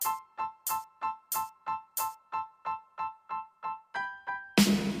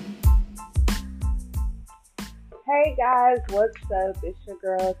Hey guys, what's up? It's your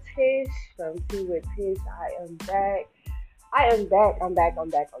girl Tish from Tea with Tish. I am back. I'm back.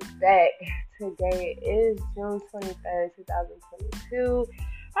 Today is June 23rd, 2022.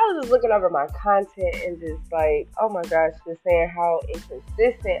 I was just looking over my content and just like, oh my gosh, just saying how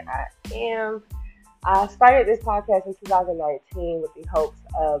inconsistent I am. I started this podcast in 2019 with the hopes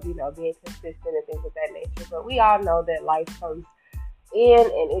of, being consistent and things of that nature. But we all know that life comes in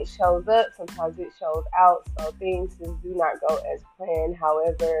and it shows up. Sometimes it shows out. So things just do not go as planned.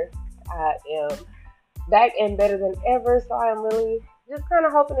 However, I am back and better than ever. So I am really just kind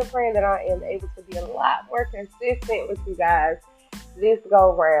of hoping and praying that I am able to be a lot more consistent with you guys this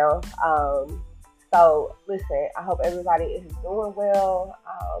go round. So listen, I hope everybody is doing well.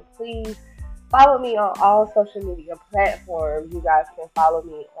 Please follow me on all social media platforms. You guys can follow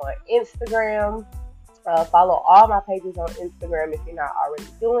me on Instagram. Follow all my pages on Instagram if you're not already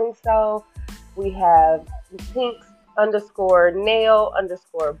doing so. We have Pinks _nail_bar.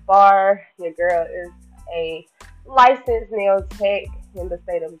 Your girl is a licensed nail tech in the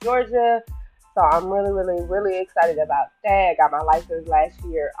state of Georgia. So I'm really excited about that. I got my license last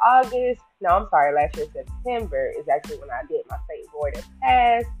year September is actually when I did my state board and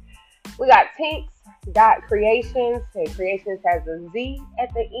passed. We got Tinks.creations, and Creations has a Z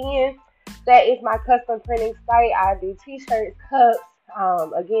at the end. That is my custom printing site. I do t-shirts, cups,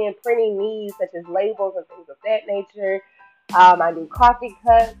 again, printing needs such as labels and things of that nature. I do coffee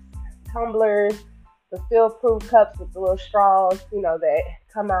cups, tumblers, the fill-proof cups with the little straws, that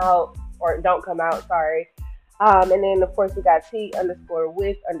come out or don't come out, sorry. And then, of course, we got T_with_Tish.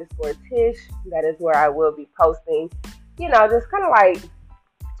 That is where I will be posting, just kind of like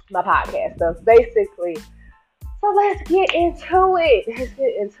my podcast stuff, basically. So let's get into it.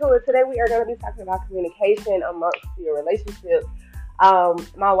 Today we are going to be talking about communication amongst your relationship.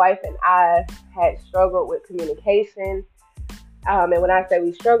 My wife and I had struggled with communication. And when I say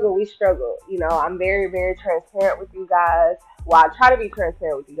we struggle. I'm very transparent with you guys. Well, I try to be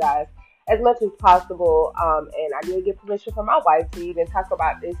transparent with you guys as much as possible. And I did get permission from my wife to even talk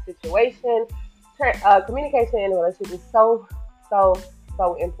about this situation. Communication in a relationship is so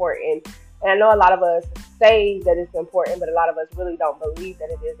important. And I know a lot of us say that it's important, but a lot of us really don't believe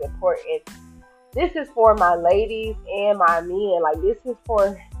that it is important. This is for my ladies and my men. Like, this is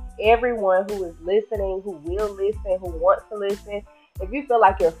for everyone who is listening, who will listen, who wants to listen. If you feel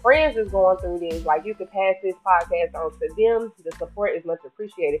like your friends is going through this, like, you could pass this podcast on to them. The support is much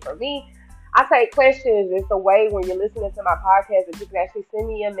appreciated. For me, I take questions. It's a way when you're listening to my podcast that you can actually send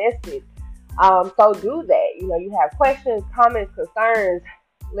me a message. So do that. You have questions, comments, concerns.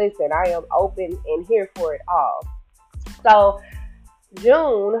 Listen, I am open and here for it all. So,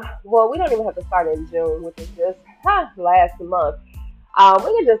 June, well, we don't even have to start in June, which is just last month.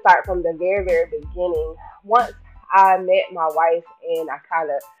 We can just start from the very beginning. Once I met my wife, and I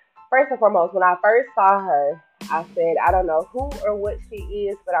first and foremost, when I first saw her, I said, I don't know who or what she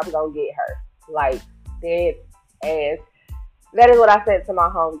is, but I'm going to get her. Like, dead ass. That is what I said to my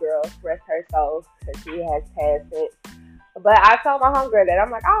homegirl, rest her soul, because she has passed since. But I told my homegirl that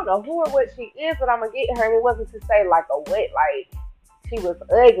I'm like, I don't know who or what she is, but I'm going to get her. And it wasn't to say like a what, like she was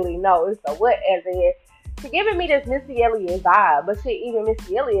ugly. No, it's a what as in she giving me this Missy Elliott vibe. But even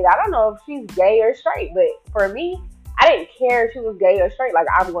Missy Elliott, I don't know if she's gay or straight. But for me, I didn't care if she was gay or straight. Like,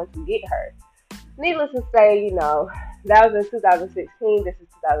 I'm going to get her. Needless to say, that was in 2016. This is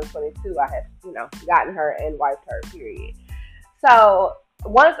 2022. I have, gotten her and wiped her, period. So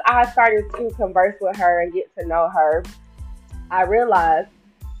once I started to converse with her and get to know her, I realized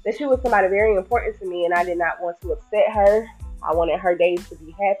that she was somebody very important to me, and I did not want to upset her. I wanted her days to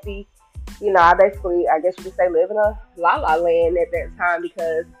be happy. I basically, I guess you could say, live in a la-la land at that time,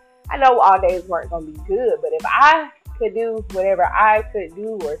 because I know all days weren't going to be good. But if I could do whatever I could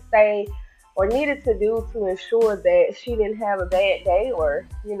do or say or needed to do to ensure that she didn't have a bad day or,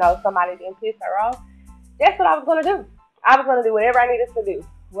 somebody didn't piss her off, that's what I was going to do. I was going to do whatever I needed to do,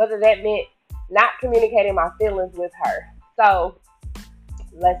 whether that meant not communicating my feelings with her. So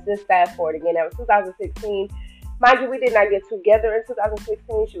let's just fast forward again. That was 2016. Mind you, we did not get together in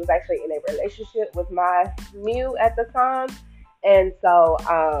 2016. She was actually in a relationship with my Mew at the time. And so,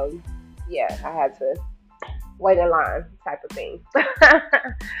 I had to wait in line type of thing.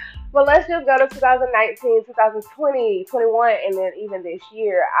 But let's just go to 2019, 2020, 21, and then even this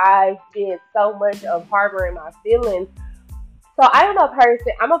year. I did so much of harboring my feelings. So I am a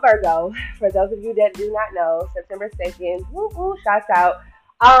person, I'm a Virgo, for those of you that do not know, September 2nd, shouts out.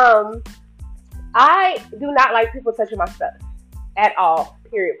 I do not like people touching my stuff at all,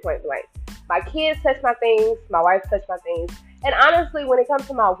 period, point blank. My kids touch my things. My wife touch my things. And honestly, when it comes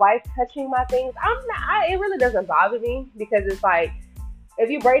to my wife touching my things, it really doesn't bother me because it's like, if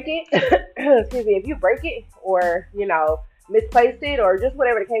you break it, excuse me, if you break it or, misplace it or just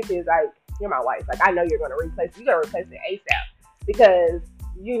whatever the case is, like, you're my wife. Like, I know you're going to replace it. You're going to replace it ASAP because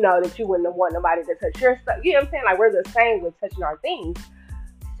you know that you wouldn't want nobody to touch your stuff. You know what I'm saying? Like, we're the same with touching our things.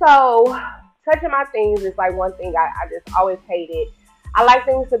 So, touching my things is like one thing I just always hated. I like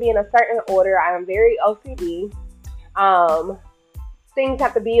things to be in a certain order. I am very OCD. Things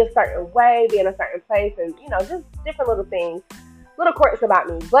have to be a certain way, be in a certain place, and, just different little things, little quirks about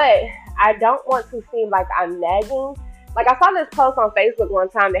me. But I don't want to seem like I'm nagging. Like, I saw this post on Facebook one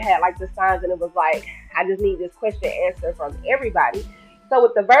time that had, like, the signs, and it was like, I just need this question answered from everybody. So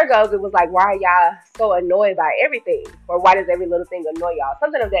with the Virgos, it was like, why are y'all so annoyed by everything? Or why does every little thing annoy y'all?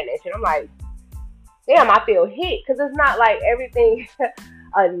 Something of that nature. I'm like, damn, I feel hit. Because it's not like everything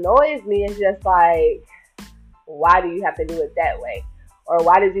annoys me. It's just like, why do you have to do it that way? Or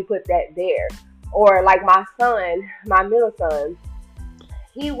why did you put that there? Or like my son, my middle son,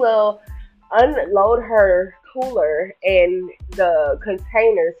 he will unload her cooler and the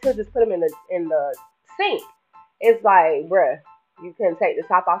containers. He'll just put them in the sink. It's like, bruh, you couldn't take the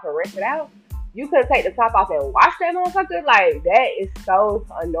top off and rinse it out? You couldn't take the top off and wash that motherfucker? Like, that is so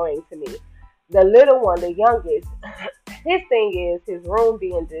annoying to me. The little one, the youngest, his thing is his room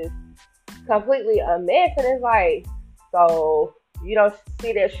being just completely a mess. And it's like, so you don't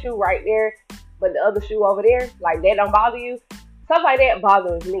see that shoe right there, but the other shoe over there, like, that don't bother you? Stuff like that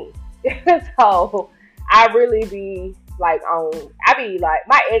bothers me. So I really be like,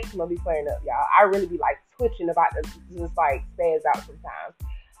 my eczema be flaring up, y'all. I really be like twitching about to just like spaz out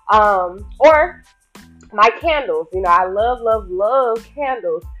sometimes. Or my candles, I love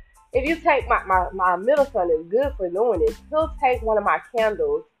candles. If you take my middle son is good for doing this. He'll take one of my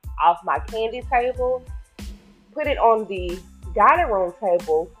candles off my candy table, put it on the dining room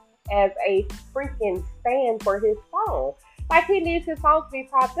table as a freaking stand for his phone. Like, he needs his phone to be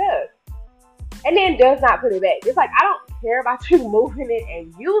propped up. And then does not put it back. It's like, I don't care about you moving it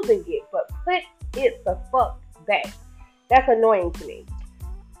and using it, but put it the fuck back. That's annoying to me.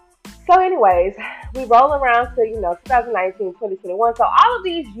 So anyways, we roll around to, 2019, 2021. So all of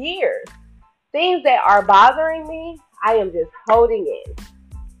these years, things that are bothering me, I am just holding in.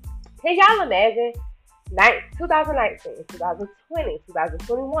 Can y'all imagine? 2019, 2020,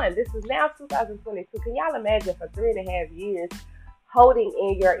 2021. This is now 2022. Can y'all imagine for 3.5 years holding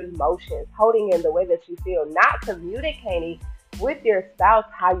in your emotions, holding in the way that you feel, not communicating with your spouse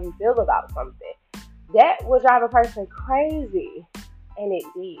how you feel about something? That would drive a person crazy. And it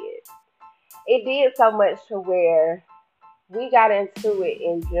did. It did so much to where we got into it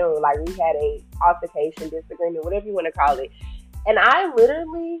in June. Like, we had a altercation, disagreement, whatever you want to call it. And I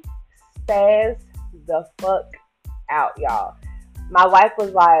literally spazzed the fuck out, y'all. My wife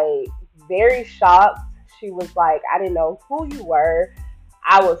was like very shocked. She was like, I didn't know who you were.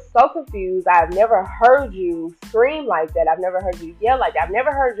 I was so confused. I've never heard you scream like that. I've never heard you yell like that. I've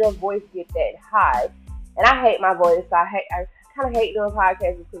never heard your voice get that high. And I hate my voice. I kind of hate doing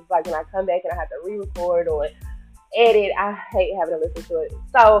podcasts because, like, when I come back and I have to re-record or edit, I hate having to listen to it.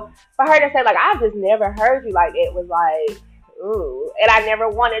 So for her to say, like, I've just never heard you like that, was like, ooh. And I never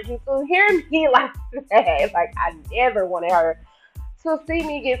wanted you to hear me like that. Like, I never wanted her to see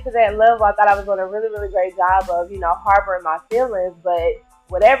me get to that level. I thought I was doing a really, really great job of, harboring my feelings. But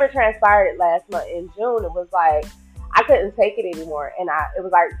whatever transpired last month in June, it was like, I couldn't take it anymore. And it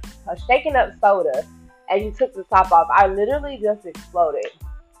was like a shaken up soda. And you took the top off. I literally just exploded.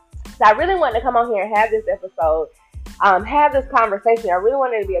 So I really wanted to come on here and have this episode, have this conversation. I really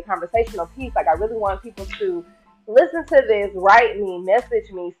wanted it to be a conversational piece. Like, I really want people to listen to this, write me,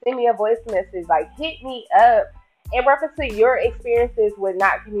 message me, send me a voice message, like, hit me up in reference to your experiences with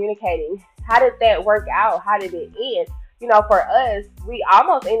not communicating. How did that work out? How did it end? For us, we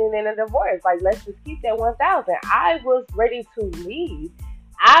almost ended in a divorce. Like, let's just keep that 1,000. I was ready to leave.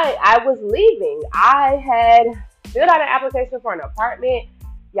 I was leaving. I had filled out an application for an apartment.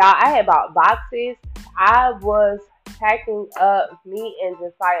 Y'all, I had bought boxes. I was packing up me and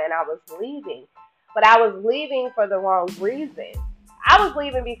Josiah, and I was leaving. But I was leaving for the wrong reason. I was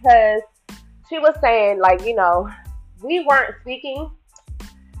leaving because she was saying, like, we weren't speaking.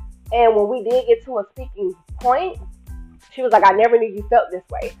 And when we did get to a speaking point, she was like, I never knew you felt this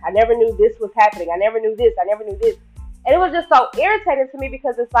way. I never knew this was happening. I never knew this. I never knew this. And it was just so irritating to me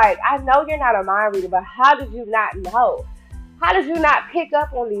because it's like, I know you're not a mind reader, but how did you not know? How did you not pick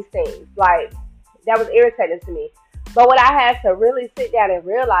up on these things? Like, that was irritating to me. But what I had to really sit down and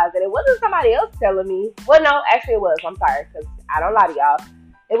realize that it wasn't somebody else telling me. Well, no, actually it was. I'm sorry, because I don't lie to y'all.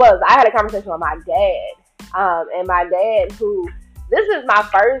 it was, I had a conversation with my dad. And my dad, who, this is my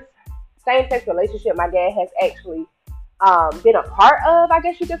first same-sex relationship my dad has actually been a part of, I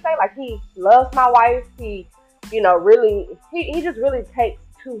guess you could say. Like, he loves my wife. He, really, he just really takes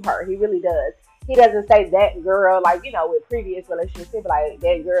to her. He really does. He doesn't say that girl, like, with previous relationships, he'd be like,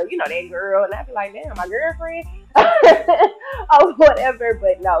 that girl, that girl. And I'd be like, damn, my girlfriend? Or whatever.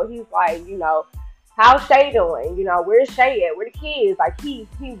 But no, he's like, how's Shay doing? Where's Shay at? Where the kids? Like, he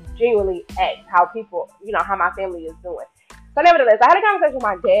genuinely acts how people, how my family is doing. So nevertheless, I had a conversation with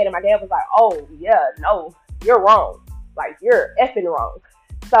my dad, and my dad was like, oh, yeah, no, you're wrong. Like, you're effing wrong.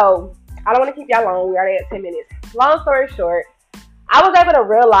 So I don't want to keep y'all long. We already at 10 minutes. Long story short, I was able to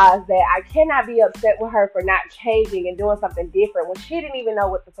realize that I cannot be upset with her for not changing and doing something different when she didn't even know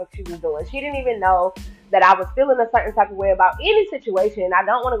what the fuck she was doing. She didn't even know that I was feeling a certain type of way about any situation. And I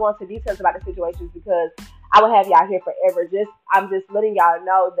don't want to go into details about the situations because I will have y'all here forever. I'm just letting y'all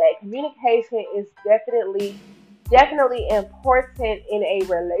know that communication is definitely important in a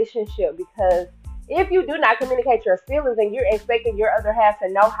relationship, because if you do not communicate your feelings and you're expecting your other half to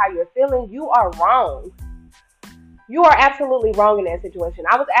know how you're feeling, you are wrong. You are absolutely wrong in that situation.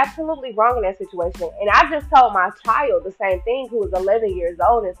 I was absolutely wrong in that situation. And I just told my child the same thing, who was 11 years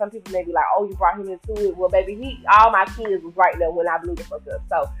old. And some people may be like, oh, you brought him into it. Well, baby, all my kids was right there when I blew the fuck up.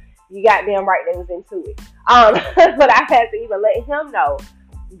 So you goddamn right they was into it. But I had to even let him know.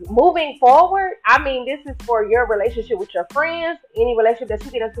 Moving forward, I mean, this is for your relationship with your friends, any relationship that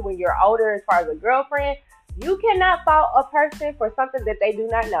you get into when you're older, as far as a girlfriend. You cannot fault a person for something that they do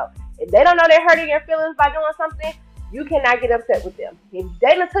not know. If they don't know they're hurting your feelings by doing something, you cannot get upset with them. If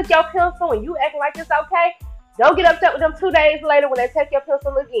they done took your pencil and you acting like it's okay, don't get upset with them 2 days later when they take your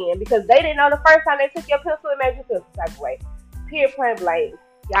pencil again, because they didn't know the first time they took your pencil, it made you feel some type of way. Period, point blank.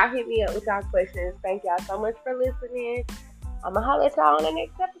 Y'all hit me up with y'all questions. Thank y'all so much for listening. I'm going to holler at y'all on the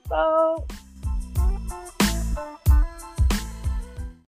next episode.